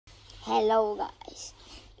Hello guys,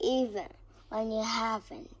 even when you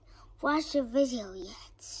haven't watched the video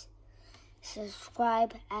yet,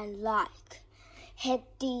 subscribe and like. Hit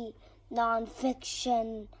the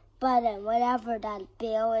non-fiction button, whatever that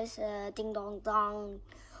bell is, ding dong dong.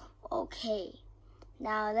 Okay,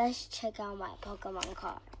 now let's check out my Pokemon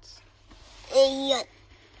cards.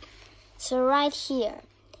 So right here,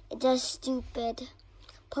 it's a stupid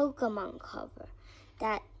Pokemon cover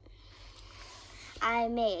that I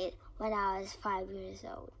made when I was 5 years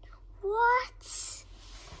old. What?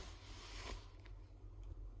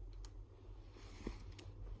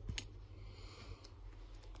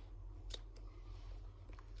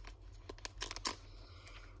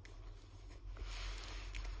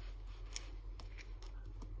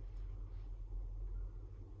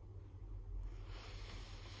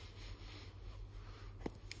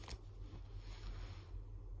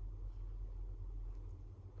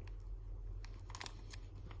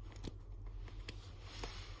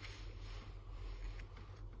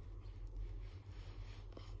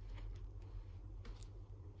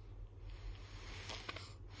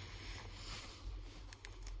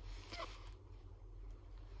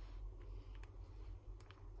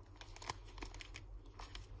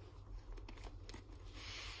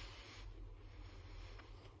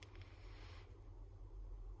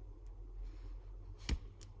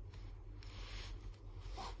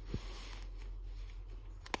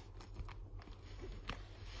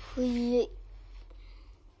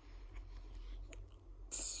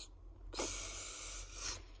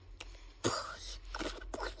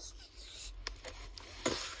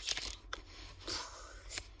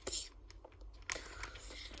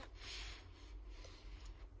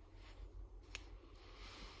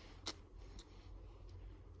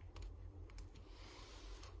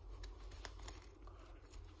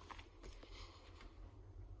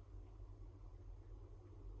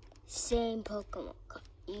 Same Pokemon card.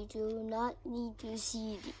 You do not need to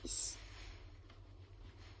see these.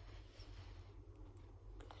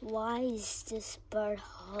 Why is this bird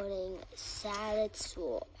holding a salad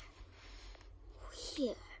sword?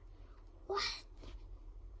 Here. What?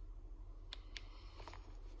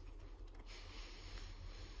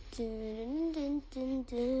 Dun, dun, dun,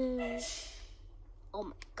 dun. Oh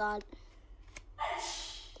my god.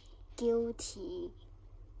 Guilty.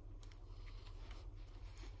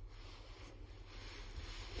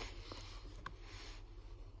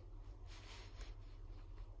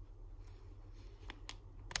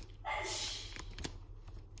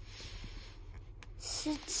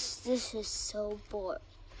 Since this is so boring,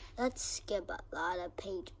 let's skip a lot of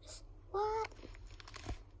pages. What?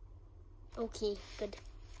 Okay, good.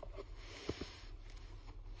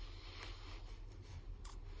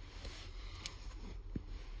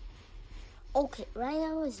 Okay, right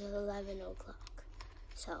now it's 11 o'clock.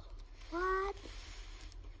 So, what?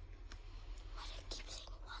 Why do I keep saying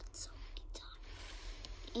what so many times?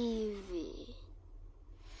 Eevee.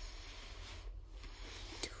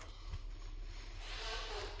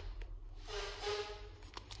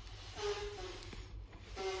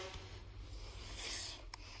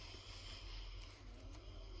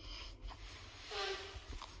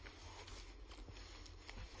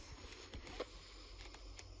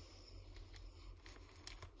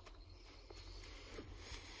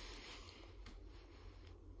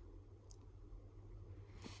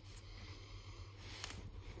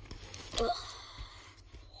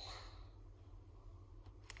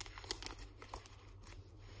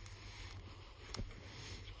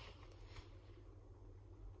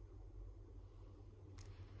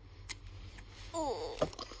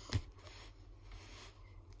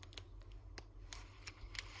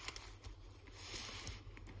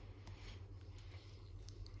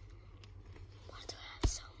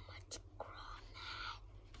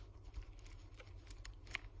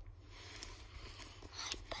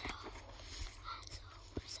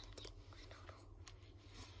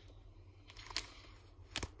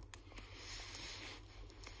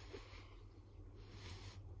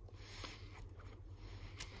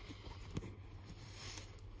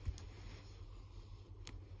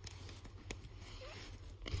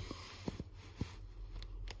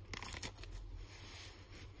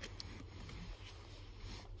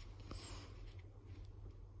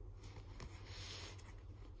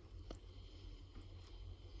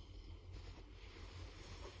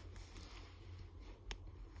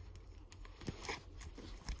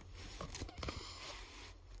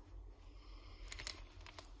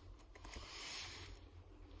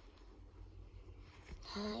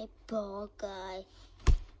 Hi, ball guy.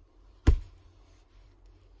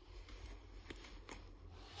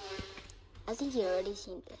 I think you already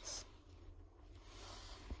seen this.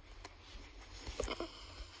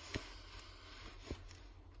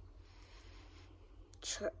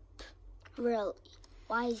 Really?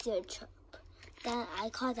 Why is there a chirp? I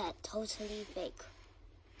call that totally fake.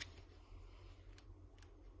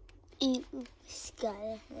 Ew,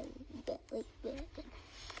 Sky belly button.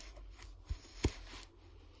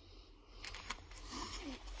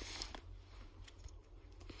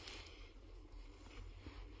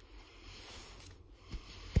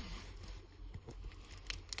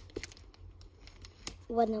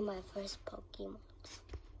 One of my first Pokémon.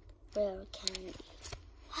 Rare candy.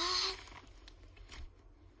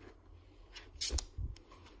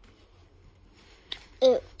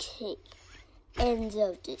 Okay, end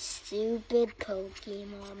of the stupid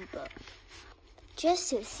Pokemon book. Just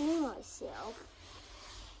to see myself,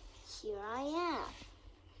 here I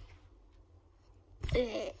am.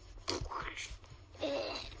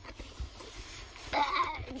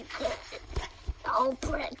 I'll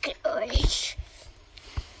break it.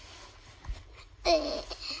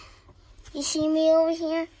 You see me over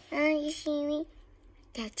here? You see me?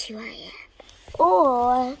 That's who I am.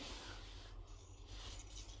 Or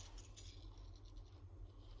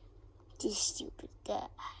this stupid guy.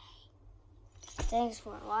 Thanks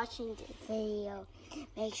for watching the video.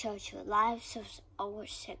 Make sure to like, or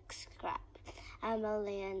subscribe a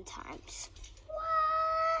million times.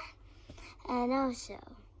 What? And also,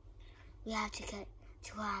 we have to get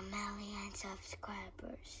to 1 million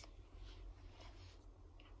subscribers.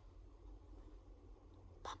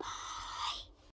 Bye-bye.